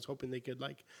girls, and I was hoping they could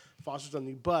like foster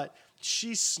something. But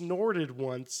she snorted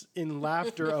once in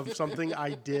laughter of something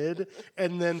I did,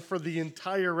 and then for the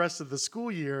entire rest of the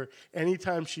school year,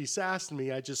 anytime she sassed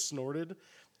me, I just snorted.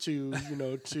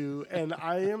 And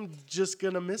I am just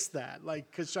gonna miss that, like,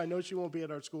 because I know she won't be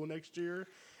at our school next year,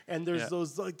 and there's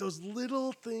those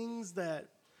little things that,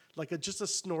 like, just a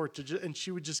snort, and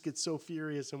she would just get so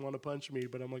furious and want to punch me,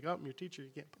 but I'm like, oh, I'm your teacher, you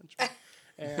can't punch me.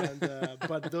 And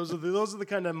but those are the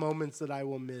kind of moments that I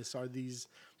will miss. Are those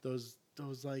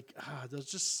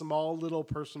just small little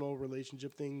personal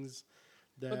relationship things.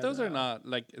 But those are not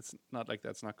like, it's not like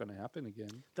that's not going to happen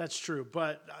again. That's true,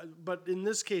 but in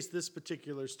this case, this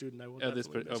particular student, I will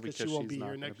definitely miss because she won't be she's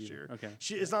here not next gonna be year. there. Okay.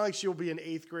 It's not like she'll be an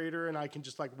 8th grader and I can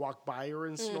just like walk by her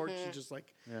and snort. She just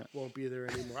like won't be there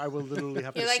anymore. I will literally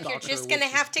have You're to like, stalk you're her, just which gonna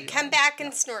is have to come beyond. back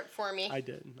and snort for me. I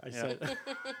did. I said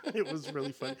it was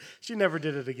really funny. She never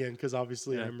did it again because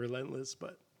obviously Yeah. I'm relentless.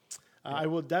 But I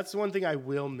will. That's one thing I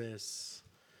will miss.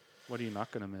 What are you not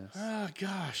going to miss? Oh,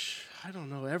 gosh. I don't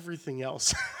know. Everything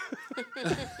else.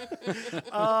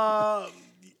 I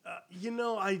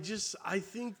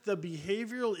think the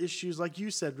behavioral issues, like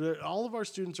you said, all of our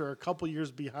students are a couple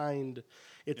years behind.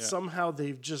 It's somehow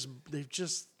they've just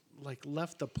like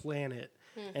left the planet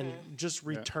and just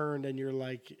returned. And you're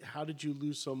like, how did you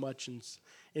lose so much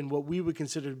in what we would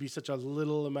consider to be such a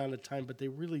little amount of time? But they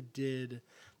really did.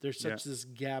 There's such this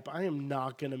gap. I am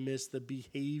not going to miss the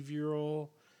behavioral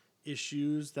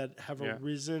issues that have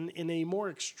arisen in a more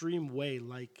extreme way,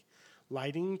 like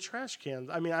lighting trash cans.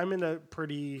 I mean, I'm in a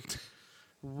pretty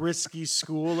risky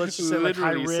school. Let's just say like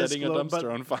high Literally risk, setting a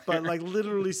dumpster on fire. but like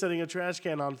literally setting a trash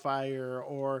can on fire,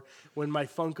 or when my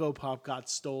Funko Pop got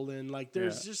stolen. Like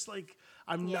there's just like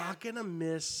I'm not gonna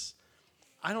miss.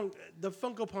 The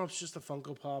Funko Pop's just a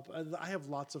Funko Pop. I have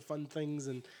lots of fun things,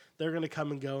 and they're gonna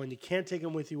come and go, and you can't take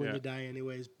them with you when you die,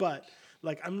 anyways. But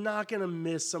like, I'm not gonna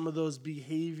miss some of those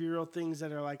behavioral things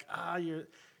that are like,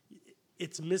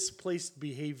 it's misplaced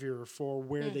behavior for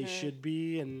where they should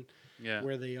be and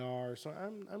where they are. So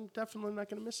I'm definitely not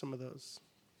gonna miss some of those.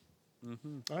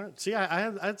 All right. See, I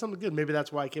had something good. Maybe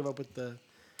that's why I came up with the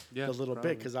little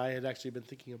bit, because I had actually been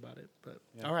thinking about it. But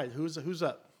all right, who's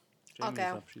up? I'll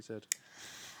Jamie's go. up, she said.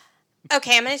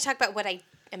 Okay, I'm going to talk about what I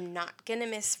am not going to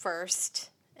miss first,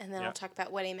 and then I'll talk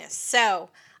about what I miss. So,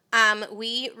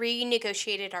 we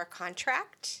renegotiated our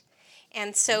contract,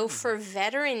 and so for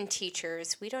veteran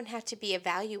teachers, we don't have to be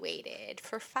evaluated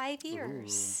for 5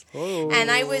 years. And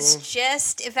I was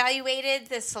just evaluated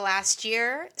this last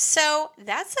year, so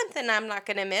that's something I'm not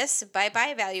going to miss. Bye-bye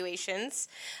evaluations.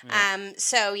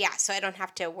 So I don't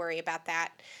have to worry about that,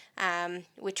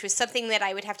 which was something that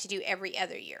I would have to do every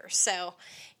other year. So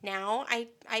now I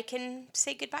can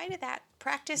say goodbye to that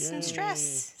practice and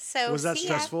stress. So Was that see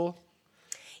ya. stressful?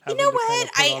 You know what?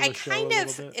 I kind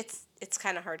of it's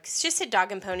kind of hard because it's just a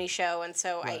dog and pony show, and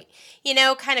so I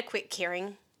kind of quit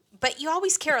caring. But you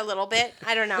always care a little bit.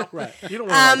 I don't know. Right. You don't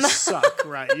want to suck,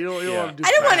 right? You don't want to do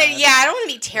I don't want to. bad. Yeah, I don't want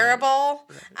to be terrible.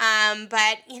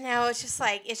 But it's just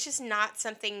like it's just not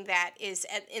something that is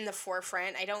in the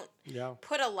forefront. I don't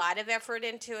put a lot of effort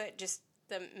into it, just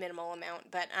the minimal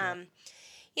amount. But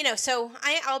so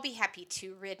I'll be happy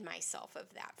to rid myself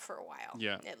of that for a while.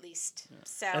 Yeah. At least.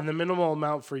 So. And the minimal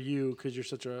amount for you, because you're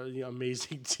such a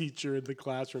amazing teacher in the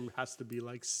classroom, has to be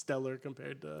like stellar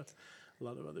compared to a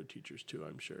lot of other teachers too.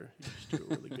 I'm sure you just do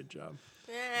a really good job.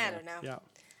 I don't know. Yeah.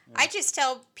 I just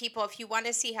tell people, if you want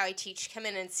to see how I teach, come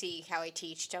in and see how I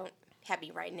teach. Don't have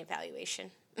me write an evaluation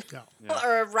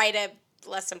or write a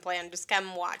lesson plan. Just come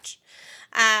and watch.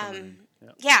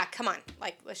 Yeah, come on.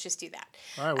 Like, let's just do that.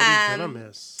 All right, what are you going to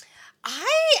miss?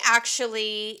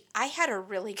 I had a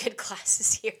really good class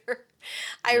this year.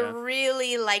 I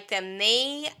really liked them.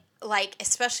 They,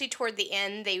 especially toward the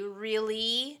end, they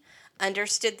really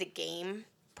understood the game,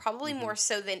 probably more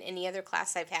so than any other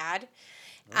class I've had.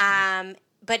 Okay.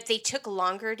 But they took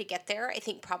longer to get there, I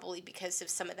think probably because of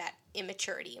some of that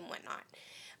immaturity and whatnot.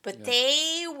 But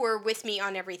they were with me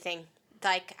on everything.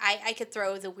 Like, I could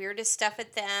throw the weirdest stuff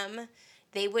at them.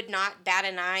 They would not bat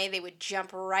an eye. They would jump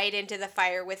right into the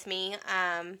fire with me.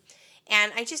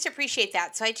 And I just appreciate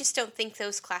that. So I just don't think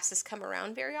those classes come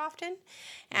around very often.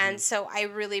 And so I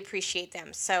really appreciate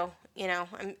them. So,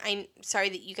 I'm sorry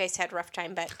that you guys had a rough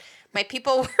time, but my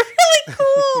people were really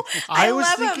cool. I was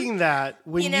love thinking them. that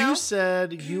when you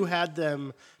said you had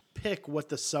them pick what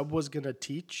the sub was going to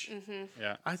teach,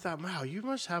 Yeah. I thought, wow, you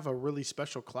must have a really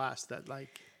special class that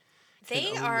like.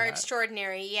 They own are that.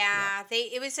 extraordinary. Yeah.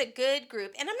 It was a good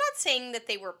group. And I'm not saying that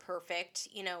they were perfect.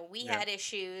 You know, we Yeah. had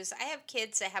issues. I have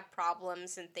kids that have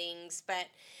problems and things, but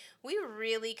we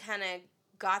really kind of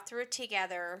got through it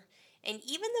together. And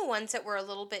even the ones that were a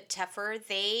little bit tougher,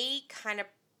 they kind of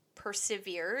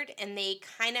persevered, and they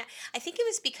kind of, I think it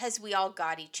was because we all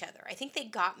got each other. I think they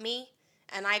got me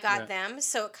and I got them,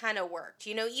 so it kind of worked.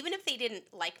 You know, even if they didn't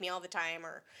like me all the time,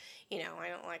 or, you know, I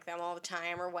don't like them all the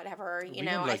time or whatever, you We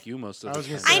know. don't like you most of I the was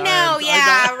gonna time. say, I know, I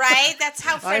yeah, got- right? That's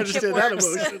how I friendship understand works.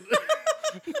 that emotion.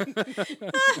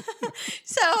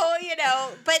 So, you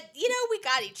know, but, you know, we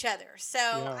got each other. So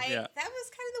Yeah. that was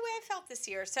kind of the way I felt this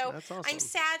year. So That's awesome. I'm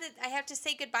sad that I have to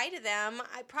say goodbye to them.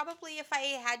 I probably, if I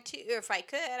had to, or if I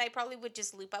could, I probably would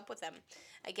just loop up with them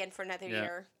again for another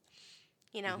year.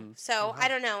 You know, so I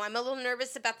don't know. I'm a little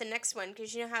nervous about the next one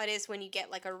because you know how it is when you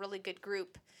get like a really good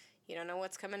group. You don't know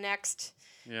what's coming next.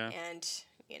 Yeah. And,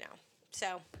 you know,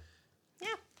 so, yeah.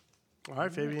 All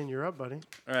right, Fabian, you're up, buddy.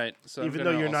 All right. So I'm Even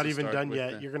though gonna you're not also even start done with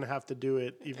yet, the- you're going to have to do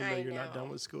it, even though I you're not done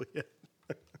know. with school yet.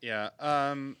 Yeah.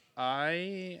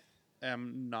 I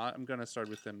am not. I'm gonna start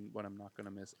with what I'm not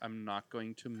gonna miss. I'm not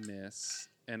going to miss,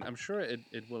 and I'm sure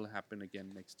it will happen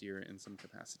again next year in some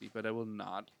capacity. But I will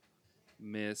not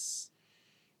miss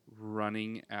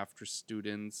running after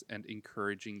students and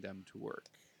encouraging them to work.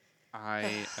 I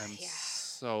am Yeah.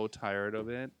 so tired of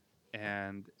it,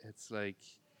 and it's like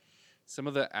some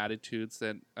of the attitudes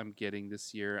that I'm getting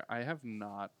this year I have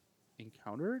not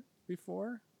encountered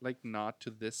before, like not to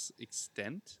this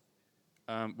extent,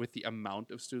 with the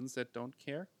amount of students that don't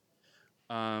care.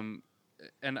 And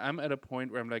I'm at a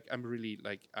point where I'm like, I'm really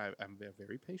like, I'm a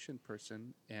very patient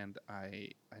person, and I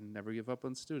never give up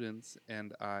on students,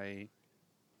 and I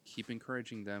keep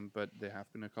encouraging them. But there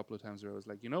have been a couple of times where I was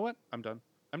like, you know what, I'm done.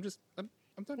 I'm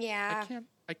done. Yeah.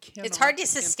 I can't. It's hard to I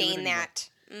can't do it sustain anymore. that.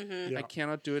 Mm-hmm. Yeah. I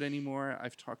cannot do it anymore.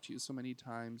 I've talked to you so many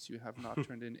times. You have not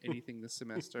turned in anything this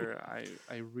semester.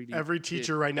 I really Every did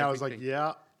teacher right now is like,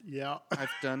 everything. yeah.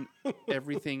 I've done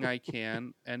everything I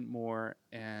can and more,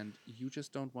 and you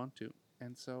just don't want to.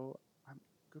 And so I'm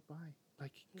goodbye.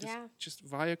 Like just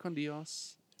via con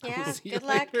Dios. I will Yeah, see good you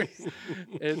luck. later.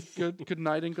 It's good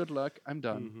night and good luck. I'm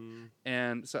done. Mm-hmm.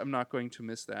 And so I'm not going to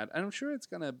miss that. And I'm sure it's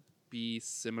gonna be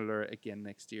similar again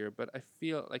next year, but I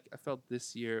felt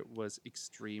this year was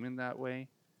extreme in that way.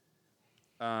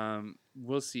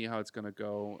 We'll see how it's gonna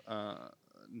go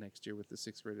next year with the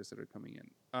sixth graders that are coming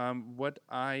in. What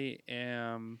I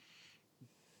am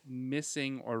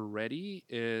missing already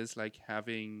is like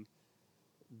having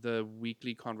the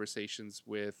weekly conversations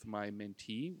with my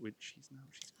mentee, which she's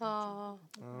Oh.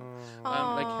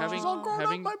 like having She's all grown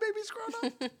having up. My baby's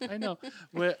grown up. I know.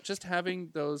 We're just having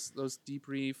those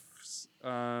debriefs,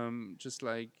 just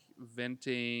like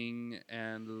venting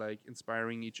and like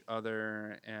inspiring each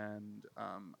other, and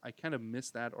I kind of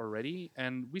miss that already.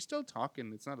 And we still talk,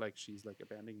 and it's not like she's like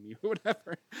abandoning me or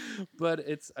whatever. But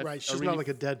it's Right, I she's really not like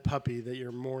a dead puppy that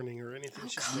you're mourning or anything.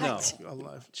 She's No.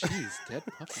 alive. Jeez, dead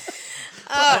puppy.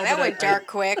 Oh, that but went I- dark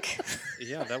quick.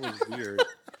 Yeah, that was weird.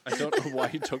 I don't know why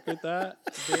you took it there,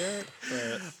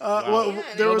 but Well, Yeah,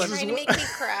 there are was you this trying to one- make me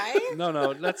cry?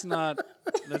 no, let's not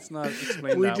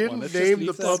explain We that one. didn't Let's just name the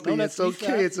leave that. puppy. No, let's It's leave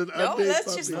okay. that. It's an No, unnamed let's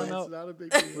puppy. just- No, It's no. not a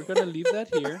big We're deal. gonna leave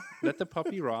that here. Let the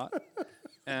puppy rot,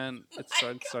 and it's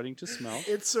starting to smell.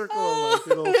 It's circle of life.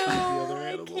 It'll feed the no, other I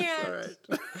animals. can't. All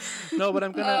right. No, but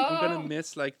I'm Oh. gonna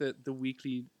miss like the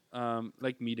weekly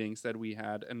like meetings that we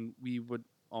had, and we would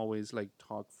always like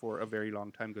talk for a very long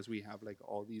time because we have like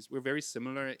all these. We're very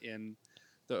similar in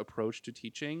the approach to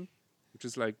teaching, which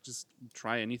is like just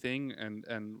try anything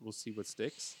and we'll see what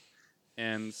sticks.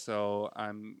 And so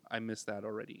I miss that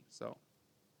already. So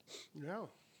Yeah. All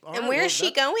And right, where well, is she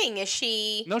that- going? Is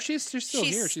she no, she's still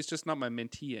here. She's- She's just not my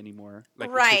mentee anymore.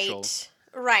 Like right? official.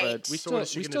 Right. But we So what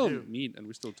still is she gonna do? meet and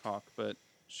we still talk. But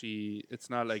it's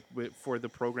not like for the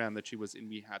program that she was in,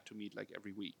 we had to meet like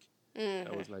every week.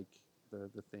 That was like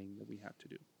the thing that we had to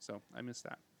do. So I miss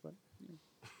that. But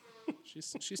yeah.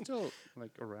 she's still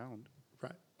like around.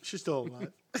 Right. She's still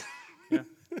alive. Yeah.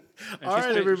 And All she's right,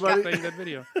 she's everybody. playing that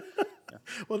video.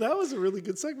 Well, that was a really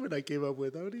good segment I came up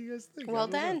with. What do you guys think? Well I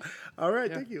don't know. done. All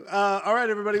right, thank you. All right,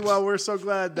 everybody. Well, we're so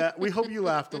glad that we hope you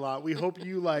laughed a lot. We hope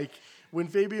you like when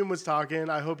Fabian was talking.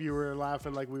 I hope you were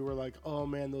laughing like we were like, oh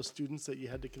man, those students that you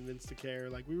had to convince to care.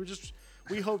 Like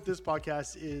we hope this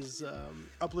podcast is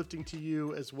uplifting to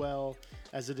you as well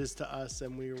as it is to us,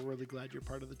 and we're really glad you're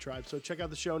part of the tribe. So check out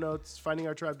the show notes,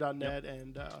 findingourtribe.net,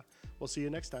 and We'll see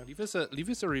you next time. Leave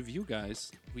us a review,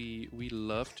 guys. We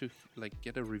love to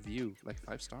get a review,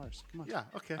 5 stars. Come on. Yeah,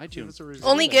 okay. iTunes. Leave us a review.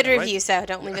 Only good Right. reviews, though.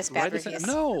 Don't leave us bad Write us reviews.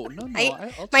 no.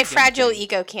 I'll My take fragile anything.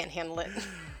 ego can't handle it.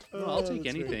 No, I'll take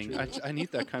that's very anything. true. I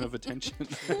need that kind of attention.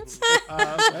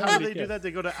 How do they do good. that? They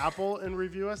go to Apple and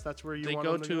review us? That's where you They want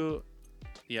go them to go? to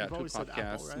You've always said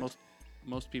podcasts. Apple, right?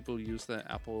 Most people use the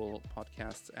Apple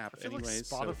Podcasts app I feel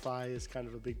anyways. like Spotify is kind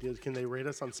of a big deal. Can they rate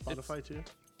us on Spotify too?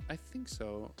 I think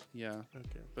so. Yeah.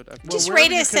 Okay. But I've Just wherever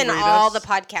rate you us can in rate all us- the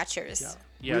podcatchers. Yeah.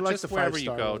 yeah, We like just the wherever you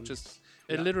 5-star go. ones. Just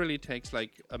Yeah. it literally takes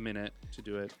a minute to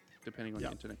do it, depending on Yeah.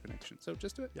 the internet connection. So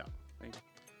just do it. Yeah. There you go.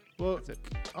 Well, That's it.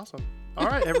 awesome. All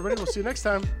right, everybody. We'll see you next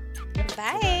time.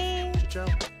 Bye. Ciao.